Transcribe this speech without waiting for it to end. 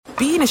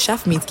being a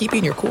chef means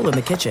keeping your cool in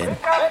the kitchen.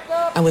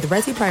 And with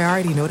Resi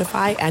Priority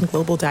Notify and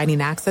Global Dining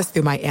Access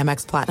through my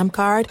Amex Platinum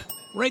card,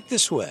 Right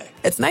this way.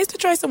 it's nice to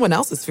try someone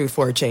else's food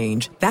for a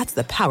change. That's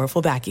the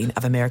powerful backing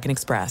of American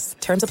Express.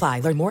 Terms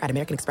apply. Learn more at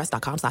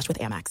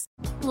americanexpress.com/withAmex.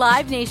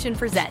 Live Nation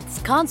presents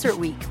Concert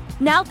Week.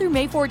 Now through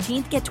May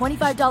 14th, get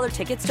 $25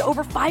 tickets to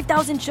over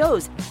 5,000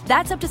 shows.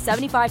 That's up to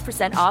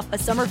 75% off a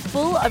summer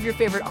full of your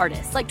favorite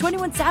artists like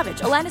 21 Savage,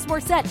 Alanis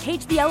Morissette,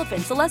 Cage the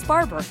Elephant, Celeste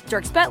Barber,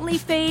 Dierks Bentley,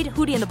 Fade,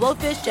 Hootie and the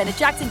Blowfish, Janet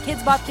Jackson,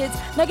 Kids Bop Kids,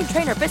 Meghan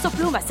Trainor, Peso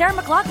Pluma, Sarah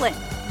McLachlan.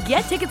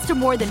 Get tickets to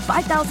more than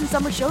 5,000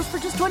 summer shows for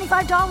just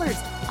 $25.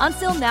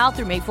 Until now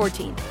through May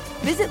 14th.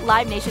 Visit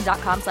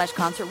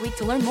LiveNation.com/Concert Week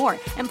to learn more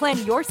and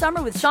plan your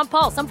summer with Sean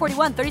Paul, Sum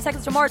 41, 30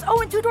 Seconds to Mars,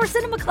 and Two Door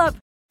Cinema Club.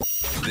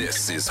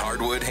 This is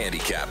Hardwood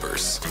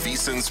Handicappers,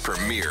 VSiN's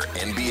premier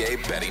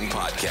NBA betting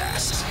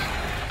podcast.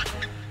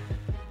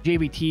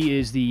 JVT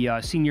is the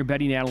senior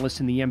betting analyst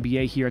in the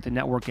NBA here at the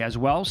network as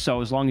well.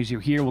 So as long as you're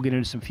here, we'll get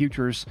into some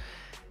futures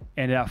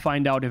and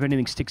find out if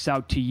anything sticks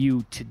out to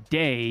you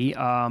today.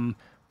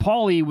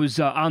 Paulie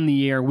was on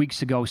the air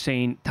weeks ago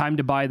saying time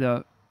to buy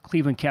the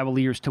Cleveland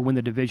Cavaliers to win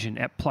the division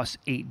at plus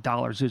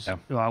 $8 is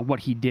what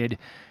he did.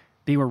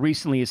 They were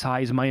recently as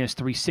high as minus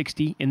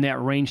 360 in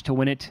that range to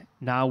win it.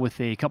 Now with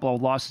a couple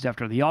of losses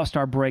after the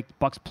All-Star break,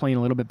 Bucks playing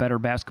a little bit better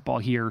basketball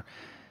here.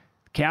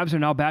 Cavs are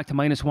now back to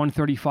minus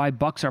 135.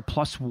 Bucks are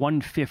plus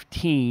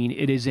 115.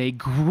 It is a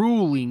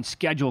grueling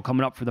schedule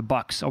coming up for the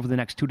Bucks over the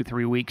next 2 to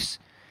 3 weeks.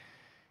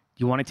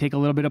 Do you want to take a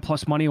little bit of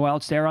plus money while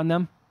it's there on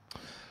them?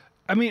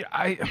 I mean,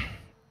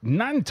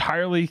 not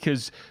entirely,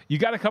 because you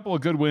got a couple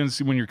of good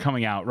wins when you're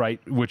coming out, right?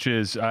 Which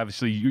is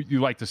obviously you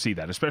like to see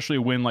that, especially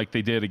a win like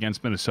they did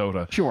against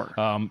Minnesota. Sure.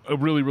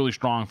 Really, really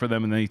strong for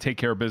them, and then you take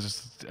care of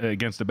business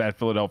against a bad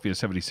Philadelphia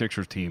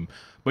 76ers team.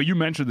 But you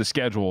mentioned the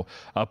schedule.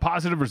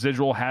 Positive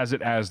Residual has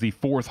it as the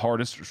fourth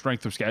hardest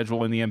strength of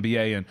schedule in the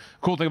NBA. And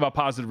cool thing about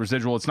Positive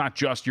Residual, it's not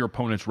just your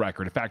opponent's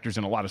record. It factors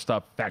in a lot of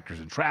stuff, factors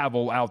in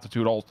travel,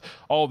 altitude,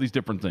 all these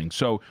different things.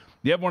 So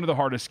you have one of the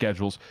hardest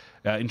schedules.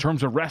 In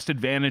terms of rest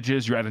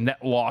advantages, you're at a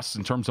net loss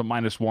in terms of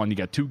 -1. You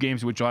got 2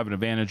 games in which you'll have an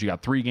advantage. You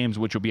got 3 games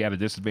in which you'll be at a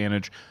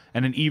disadvantage,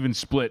 and an even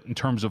split in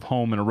terms of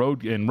home and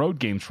road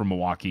games from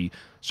Milwaukee.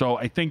 So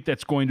I think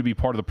that's going to be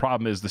part of the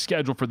problem is the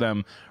schedule for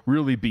them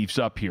really beefs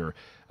up here.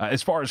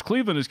 As far as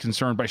Cleveland is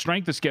concerned, by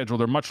strength of schedule,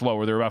 they're much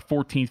lower. They're about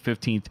 14th,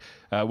 15th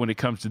when it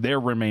comes to their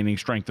remaining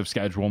strength of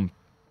schedule.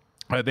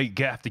 They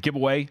have to give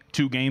away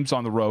 2 games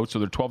on the road, so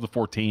they're 12 to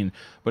 14,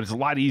 but it's a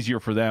lot easier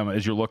for them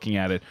as you're looking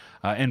at it.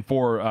 And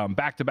for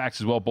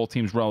back-to-backs as well, both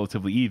teams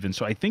relatively even.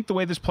 So I think the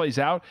way this plays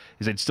out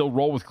is I'd still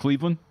roll with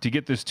Cleveland to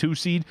get this 2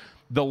 seed.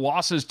 The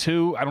losses,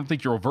 too, I don't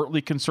think you're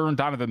overtly concerned.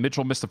 Donovan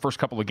Mitchell missed the first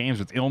couple of games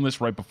with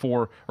illness right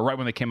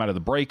when they came out of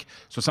the break.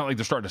 So it's not like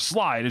they're starting to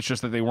slide. It's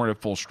just that they weren't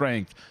at full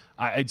strength.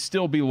 I'd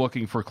still be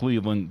looking for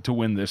Cleveland to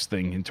win this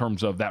thing in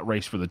terms of that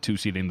race for the 2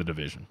 seed in the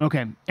division.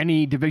 Okay.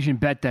 Any division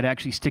bet that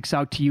actually sticks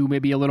out to you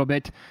maybe a little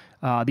bit?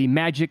 The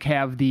Magic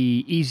have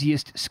the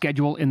easiest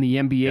schedule in the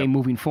NBA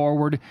moving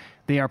forward.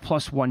 They are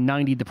plus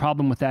 190. The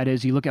problem with that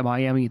is you look at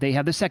Miami, they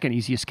have the second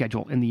easiest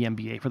schedule in the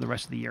NBA for the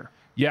rest of the year.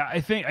 Yeah,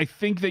 I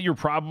think that you're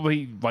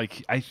probably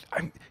like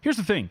here's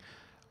the thing.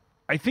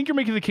 I think you're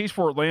making the case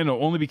for Orlando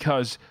only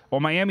because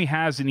while Miami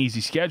has an easy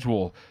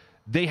schedule,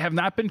 they have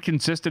not been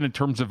consistent in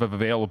terms of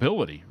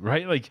availability,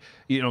 right? Like,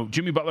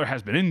 Jimmy Butler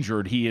has been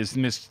injured. He has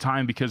missed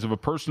time because of a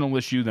personal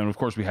issue. Then, of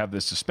course, we have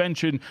this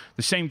suspension.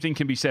 The same thing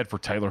can be said for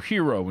Tyler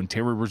Hero and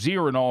Terry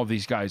Rozier and all of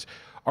these guys.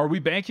 Are we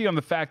banking on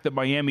the fact that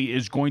Miami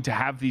is going to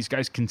have these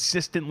guys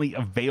consistently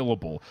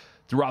available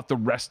throughout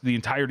the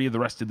entirety of the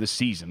rest of this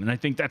season? And I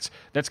think that's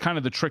kind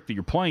of the trick that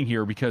you're playing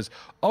here, because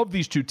of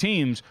these 2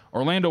 teams,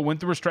 Orlando went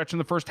through a stretch in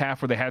the first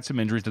half where they had some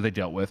injuries that they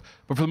dealt with,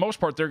 but for the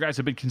most part, their guys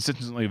have been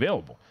consistently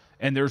available.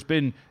 And there's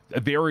been a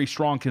very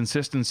strong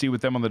consistency with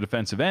them on the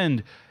defensive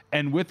end.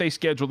 And with a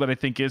schedule that I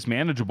think is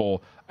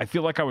manageable, I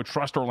feel like I would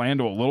trust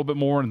Orlando a little bit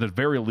more, and at the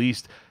very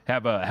least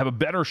have a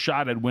better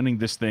shot at winning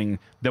this thing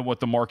than what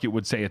the market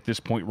would say at this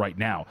point right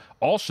now.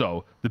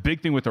 Also, the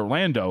big thing with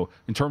Orlando,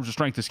 in terms of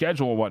strength of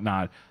schedule and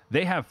whatnot,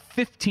 they have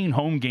 15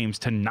 home games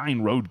to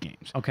 9 road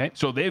games. Okay.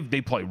 So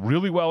they play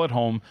really well at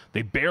home.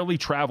 They barely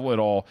travel at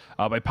all.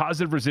 By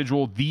Positive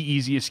Residual, the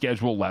easiest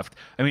schedule left.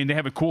 I mean, they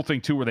have a cool thing,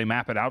 too, where they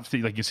map it out. So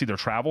you see their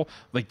travel.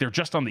 Like, they're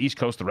just on the East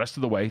Coast the rest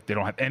of the way. They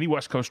don't have any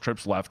West Coast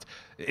trips left.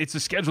 It's a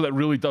schedule that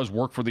really does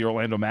work for the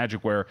Orlando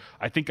Magic, where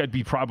I think I'd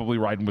be probably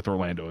riding with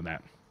Orlando in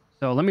that.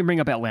 So let me bring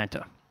up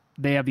Atlanta.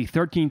 They have the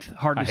 13th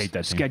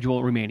hardest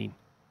schedule remaining.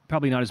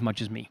 Probably not as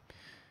much as me.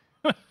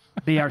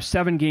 They are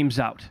 7 games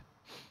out.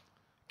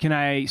 Can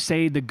I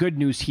say the good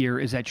news here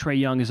is that Trae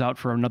Young is out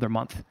for another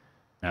month?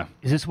 Yeah.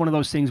 Is this one of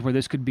those things where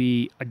this could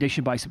be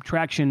addition by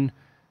subtraction?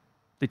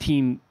 The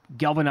team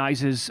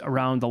galvanizes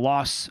around the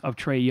loss of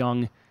Trae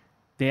Young.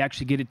 They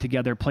actually get it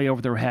together, play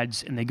over their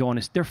heads, and they go on.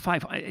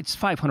 It's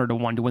 500 to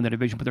 1 to win the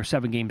division, but they're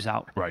 7 games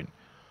out. Right.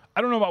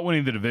 I don't know about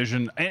winning the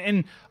division,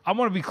 and I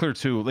want to be clear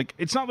too. Like,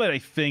 it's not that I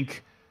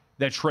think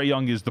that Trae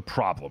Young is the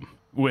problem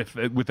with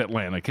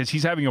Atlanta, because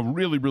he's having a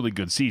really, really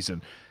good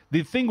season.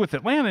 The thing with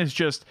Atlanta is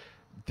just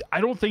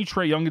I don't think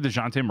Trae Young and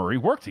DeJounte Murray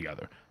work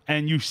together.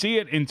 And you see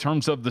it in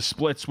terms of the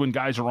splits when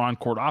guys are on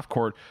court, off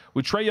court.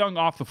 With Trae Young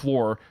off the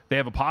floor, they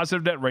have a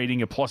positive net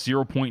rating at plus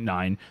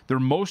 0.9. Their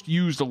most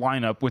used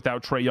lineup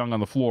without Trae Young on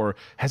the floor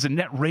has a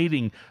net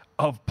rating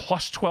of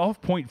plus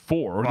 12.4,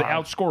 or they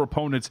outscore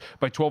opponents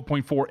by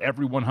 12.4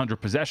 every 100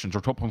 possessions,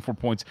 or 12.4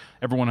 points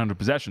every 100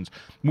 possessions.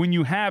 When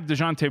you have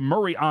DeJounte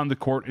Murray on the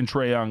court and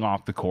Trae Young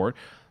off the court,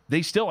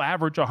 they still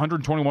average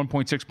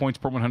 121.6 points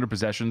per 100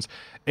 possessions,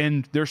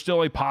 and they're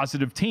still a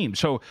positive team.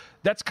 So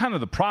that's kind of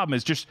the problem,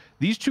 is just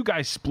these two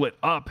guys split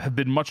up have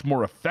been much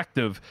more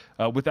effective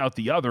without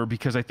the other,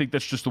 because I think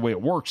that's just the way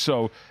it works.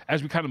 So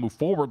as we kind of move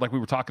forward, like we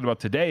were talking about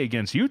today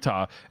against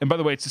Utah, and by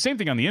the way, it's the same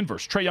thing on the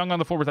inverse. Trae Young on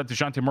the floor without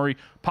DeJounte Murray,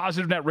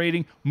 positive net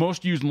rating,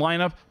 most used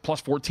lineup,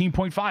 plus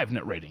 14.5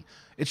 net rating.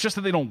 It's just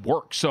that they don't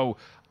work. So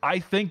I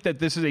think that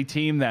this is a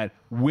team that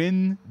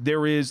when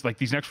there is, like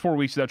these next 4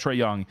 weeks without Trae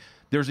Young,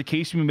 there's a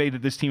case to be made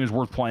that this team is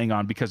worth playing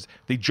on because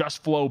they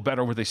just flow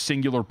better with a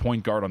singular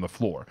point guard on the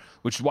floor,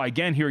 which is why,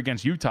 again, here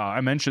against Utah, I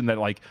mentioned that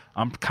like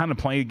I'm kind of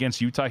playing against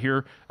Utah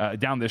here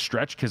down this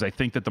stretch because I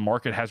think that the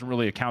market hasn't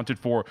really accounted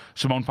for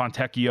Simone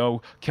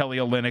Fontecchio, Kelly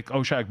Olynyk,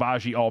 Ochai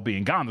Agbaji all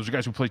being gone. Those are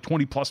guys who play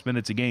 20-plus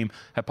minutes a game,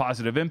 have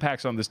positive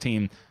impacts on this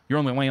team. You're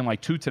only laying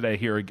like 2 today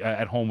here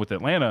at home with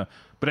Atlanta.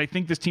 But I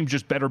think this team's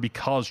just better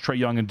because Trae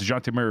Young and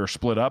DeJounte Murray are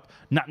split up,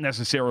 not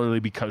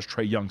necessarily because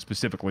Trae Young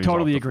specifically is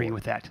totally off the agree floor.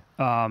 with that.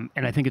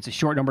 And I think it's a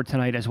short number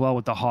tonight as well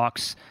with the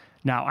Hawks.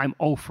 Now, I'm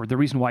 0 for. The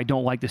reason why I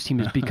don't like this team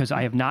is because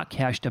I have not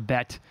cashed a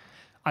bet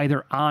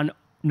either on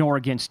nor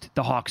against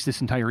the Hawks this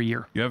entire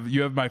year.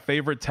 You have my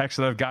favorite text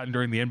that I've gotten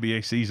during the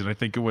NBA season. I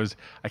think it was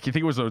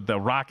the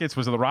Rockets.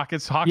 Was it the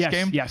Rockets-Hawks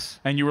game? Yes.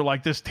 And you were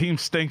like, this team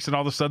stinks, and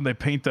all of a sudden they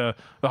paint the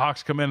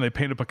Hawks come in and they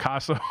paint a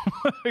Picasso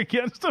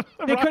against them.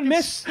 They couldn't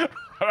miss.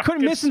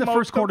 Couldn't miss in the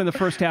first quarter, in the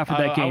first half of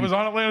that game. I was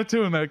on Atlanta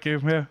too in that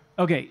game, yeah.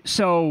 Okay,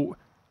 so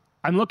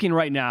I'm looking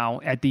right now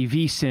at the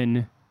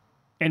VSiN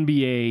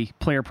NBA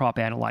Player Prop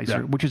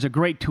Analyzer, which is a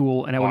great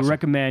tool, and I would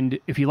recommend,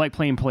 if you like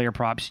playing player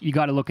props, you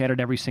got to look at it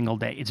every single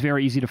day. It's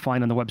very easy to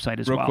find on the website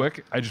as well. Real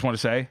quick, I just want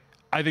to say,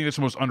 I think it's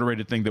the most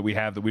underrated thing that we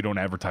have that we don't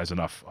advertise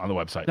enough on the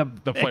website.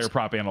 The Player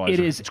Prop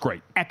Analyzer. It's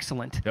great.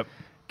 Excellent. Yep.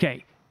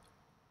 Okay,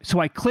 so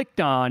I clicked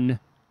on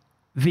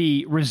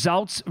the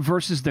results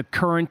versus the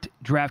current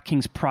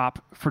DraftKings prop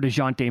for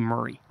DeJounte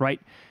Murray, right?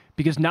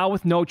 Because now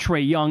with no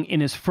Trae Young, in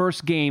his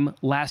first game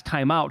last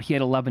time out, he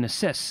had 11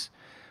 assists.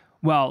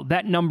 Well,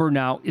 that number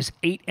now is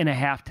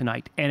 8.5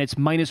 tonight, and it's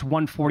minus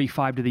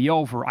 145 to the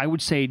over. I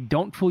would say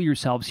don't fool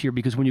yourselves here,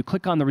 because when you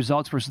click on the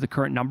results versus the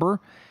current number,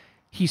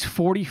 he's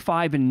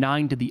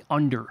 45-9 to the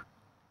under,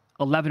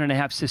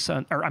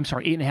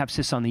 8.5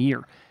 assists on the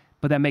year.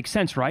 But that makes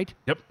sense, right?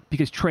 Yep.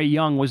 Because Trae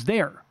Young was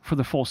there for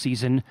the full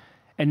season,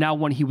 and now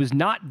when he was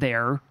not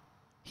there,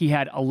 he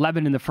had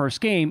 11 in the first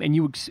game, and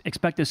you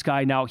expect this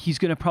guy now, he's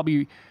going to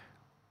probably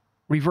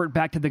revert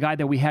back to the guy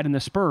that we had in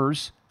the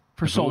Spurs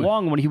for so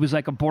long, when he was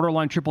like a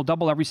borderline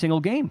triple-double every single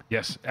game.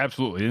 Yes,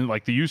 absolutely. And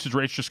like the usage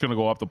rate's just going to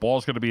go up. The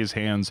ball's going to be his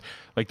hands.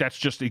 Like that's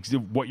just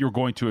what you're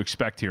going to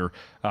expect here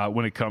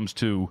when it comes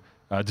to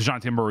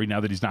DeJounte Murray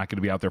now that he's not going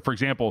to be out there. For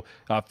example,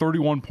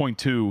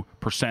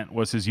 31.2%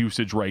 was his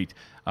usage rate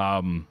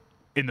in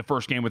the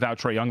first game without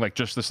Trae Young. Like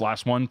just this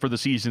last one for the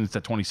season, it's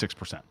at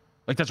 26%.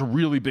 Like, that's a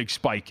really big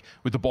spike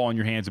with the ball in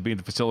your hands and being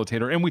the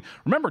facilitator. And we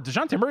remember,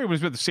 DeJounte Murray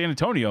was with San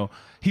Antonio.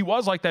 He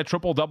was like that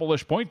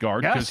triple-double-ish point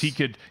guard because he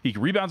could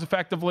rebounds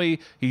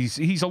effectively.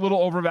 He's a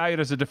little overvalued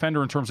as a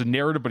defender in terms of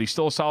narrative, but he's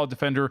still a solid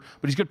defender.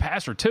 But he's a good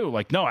passer, too.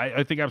 Like, no,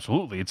 I think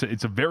absolutely.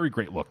 It's a very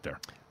great look there.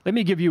 Let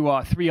me give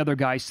you 3 other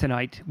guys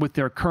tonight with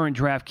their current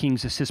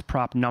DraftKings assist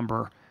prop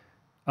number.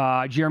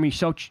 Jeremy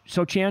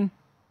Sochan,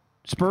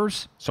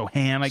 Spurs?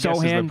 Sohan, I guess.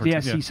 Sohan,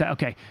 yes, he said.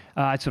 Okay,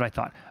 that's what I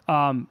thought.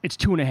 It's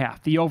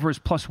 2.5. The over is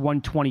plus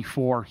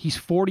 124. He's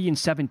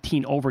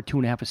 40-17 over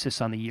 2.5 assists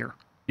on the year.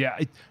 Yeah.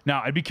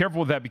 Now, I'd be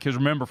careful with that because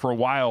remember, for a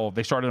while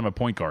they started him at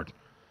point guard,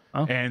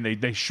 and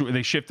they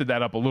shifted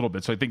that up a little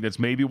bit. So I think that's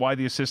maybe why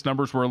the assist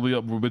numbers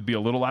would be a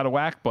little out of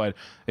whack. But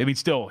I mean,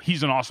 still,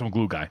 he's an awesome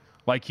glue guy.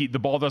 Like the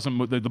ball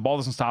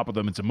doesn't stop with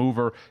him. It's a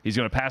mover. He's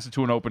going to pass it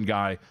to an open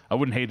guy. I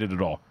wouldn't hate it at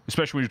all,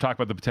 especially when you talk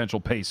about the potential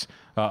pace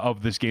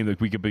of this game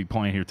that we could be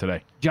playing here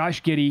today.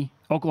 Josh Giddey,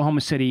 Oklahoma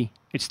City.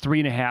 It's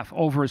 3.5.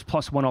 Over is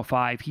plus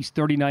 105. He's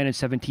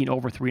 39-17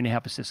 over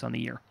 3.5 assists on the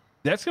year.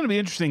 That's going to be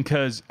interesting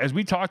because as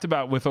we talked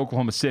about with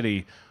Oklahoma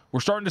City,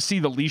 we're starting to see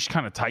the leash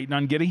kind of tighten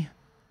on Giddey.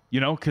 You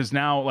know, because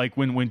now, like,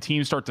 when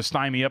teams start to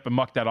stymie up and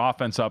muck that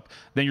offense up,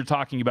 then you're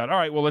talking about, all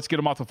right, well, let's get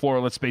him off the floor.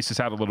 Let's space this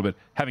out a little bit.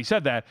 Having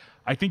said that,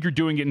 I think you're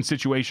doing it in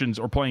situations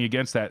or playing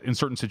against that in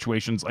certain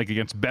situations, like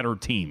against better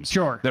teams that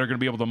are going to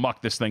be able to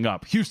muck this thing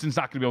up. Houston's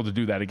not going to be able to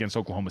do that against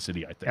Oklahoma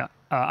City, I think.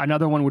 Yeah.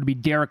 Another one would be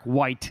Derek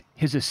White.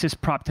 His assist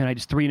prop tonight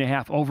is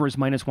 3.5. Over is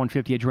minus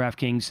 150 at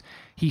DraftKings.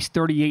 He's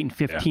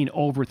 38-15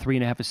 over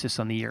 3.5 assists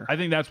on the year. I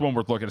think that's one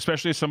worth looking at,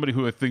 especially as somebody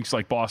who thinks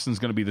like Boston's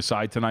going to be the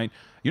side tonight.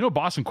 You know,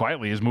 Boston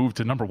quietly has moved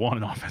to number 1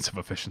 in offensive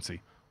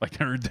efficiency. Like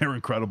they're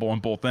incredible on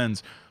both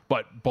ends.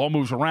 But ball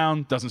moves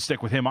around, doesn't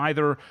stick with him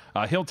either.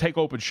 He'll take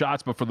open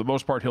shots, but for the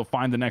most part, he'll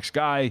find the next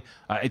guy.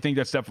 I think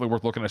that's definitely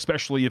worth looking at,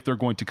 especially if they're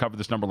going to cover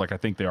this number like I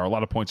think they are. A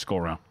lot of points to go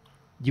around.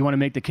 Do you want to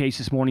make the case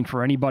this morning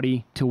for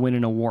anybody to win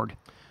an award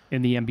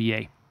in the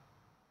NBA?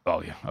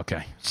 Oh, yeah.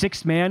 Okay.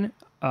 Sixth man.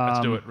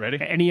 Let's do it. Ready?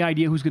 Any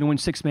idea who's going to win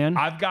sixth man?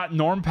 I've got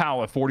Norm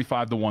Powell at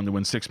 45-1 to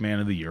win sixth man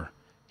of the year.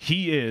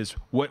 He is,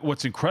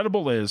 what's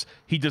incredible is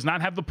he does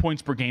not have the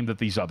points per game that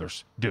these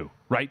others do,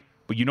 right?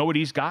 But you know what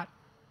he's got?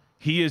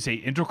 He is an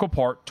integral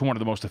part to one of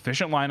the most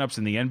efficient lineups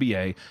in the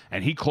NBA,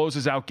 and he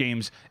closes out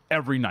games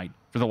every night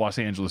for the Los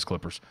Angeles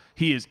Clippers.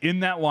 He is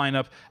in that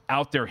lineup,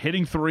 out there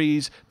hitting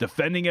threes,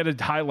 defending at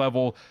a high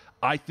level.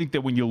 I think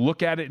that when you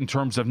look at it in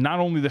terms of not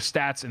only the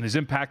stats and his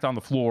impact on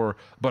the floor,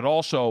 but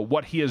also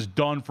what he has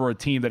done for a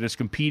team that is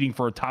competing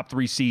for a top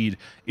 3 seed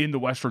in the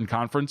Western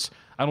Conference,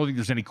 I don't think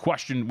there's any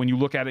question when you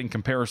look at it in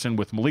comparison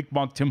with Malik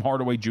Monk, Tim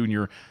Hardaway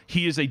Jr.,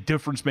 he is a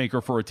difference maker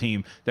for a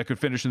team that could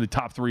finish in the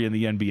top 3 in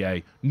the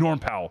NBA. Norm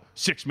Powell,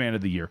 sixth man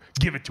of the year.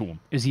 Give it to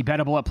him. Is he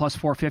bettable at plus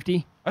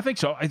 450? I think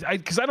so.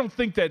 Because I don't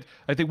think that.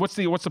 I think what's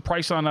the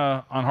price on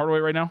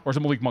Hardaway right now? Or is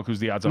it Malik Monk who's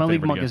the odds-on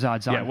favorite? Malik Monk is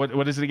odds-on. Yeah.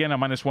 What is it again? A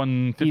minus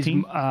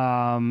 115?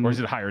 Or is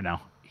it higher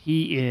now?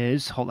 He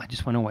is. Hold on, I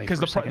just went away. Because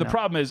the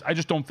problem is, I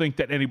just don't think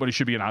that anybody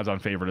should be an odds-on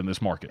favorite in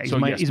this market. He's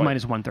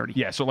minus 130.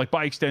 Yeah. So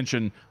by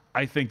extension,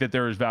 I think that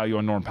there is value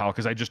on Norm Powell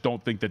because I just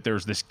don't think that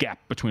there's this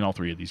gap between all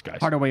three of these guys.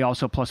 Hardaway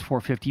also plus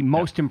 450.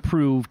 Most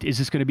improved. Is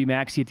this going to be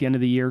Maxey at the end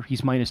of the year?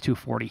 He's minus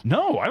 240.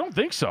 No, I don't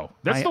think so.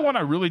 That's the one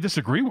I really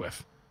disagree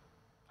with.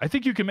 I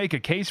think you can make a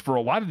case for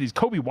a lot of these.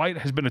 Kobe White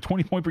has been a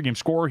 20-point-per-game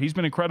scorer. He's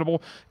been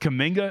incredible.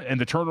 Kuminga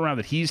and the turnaround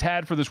that he's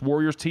had for this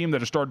Warriors team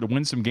that has started to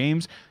win some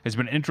games has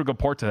been an integral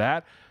part to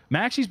that.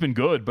 Maxey's been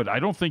good, but I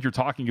don't think you're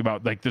talking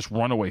about this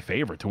runaway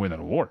favorite to win an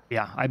award.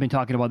 Yeah, I've been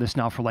talking about this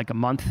now for a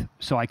month,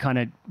 so I kind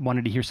of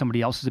wanted to hear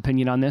somebody else's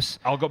opinion on this.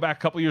 I'll go back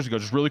a couple years ago,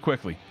 just really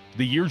quickly.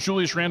 The year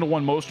Julius Randle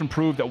won Most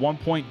Improved, at one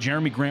point,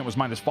 Jeremy Grant was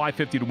minus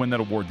 550 to win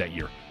that award that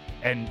year,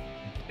 and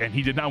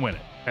he did not win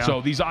it. Yeah.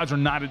 So these odds are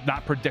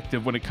not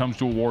predictive when it comes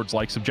to awards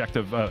like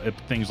subjective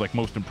things like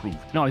Most Improved.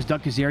 No, as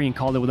Doug Kazarian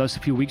called it with us a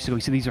few weeks ago,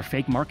 he said these are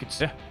fake markets.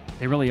 Yeah.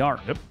 They really are.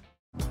 Yep.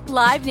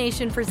 Live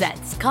Nation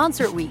presents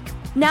Concert Week.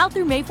 Now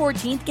through May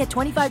 14th, get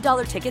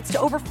 $25 tickets to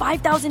over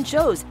 5,000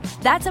 shows.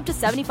 That's up to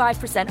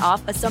 75%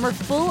 off a summer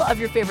full of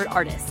your favorite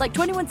artists like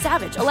 21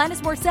 Savage,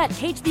 Alanis Morissette,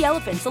 Cage the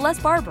Elephant,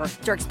 Celeste Barber,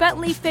 Dierks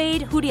Bentley,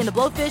 Fade, Hootie and the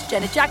Blowfish,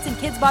 Janet Jackson,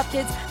 Kids Bop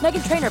Kids,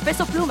 Meghan Trainor,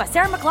 Peso Pluma,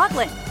 Sarah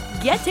McLachlan.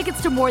 Get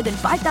tickets to more than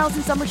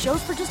 5,000 summer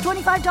shows for just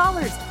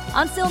 $25.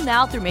 Until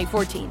now through May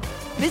 14th.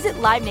 Visit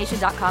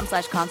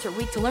LiveNation.com/Concert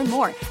Week to learn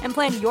more and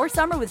plan your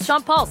summer with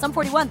Sean Paul, Sum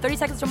 41, 30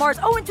 Seconds to Mars,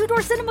 and Two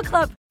Door Cinema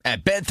Club.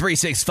 At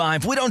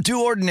Bet365, we don't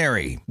do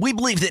ordinary. We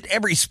believe that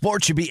every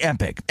sport should be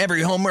epic.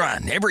 Every home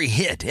run, every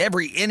hit,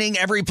 every inning,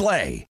 every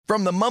play.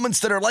 From the moments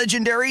that are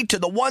legendary to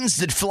the ones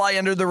that fly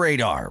under the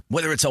radar.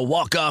 Whether it's a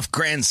walk-off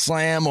grand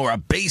slam or a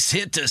base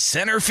hit to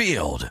center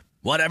field.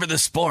 Whatever the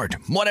sport,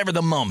 whatever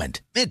the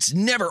moment, it's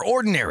never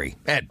ordinary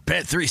at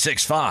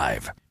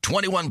Bet365.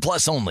 21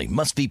 plus only.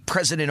 Must be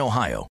present in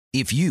Ohio.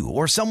 If you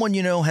or someone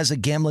you know has a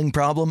gambling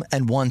problem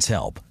and wants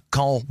help,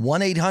 call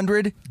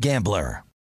 1-800-GAMBLER.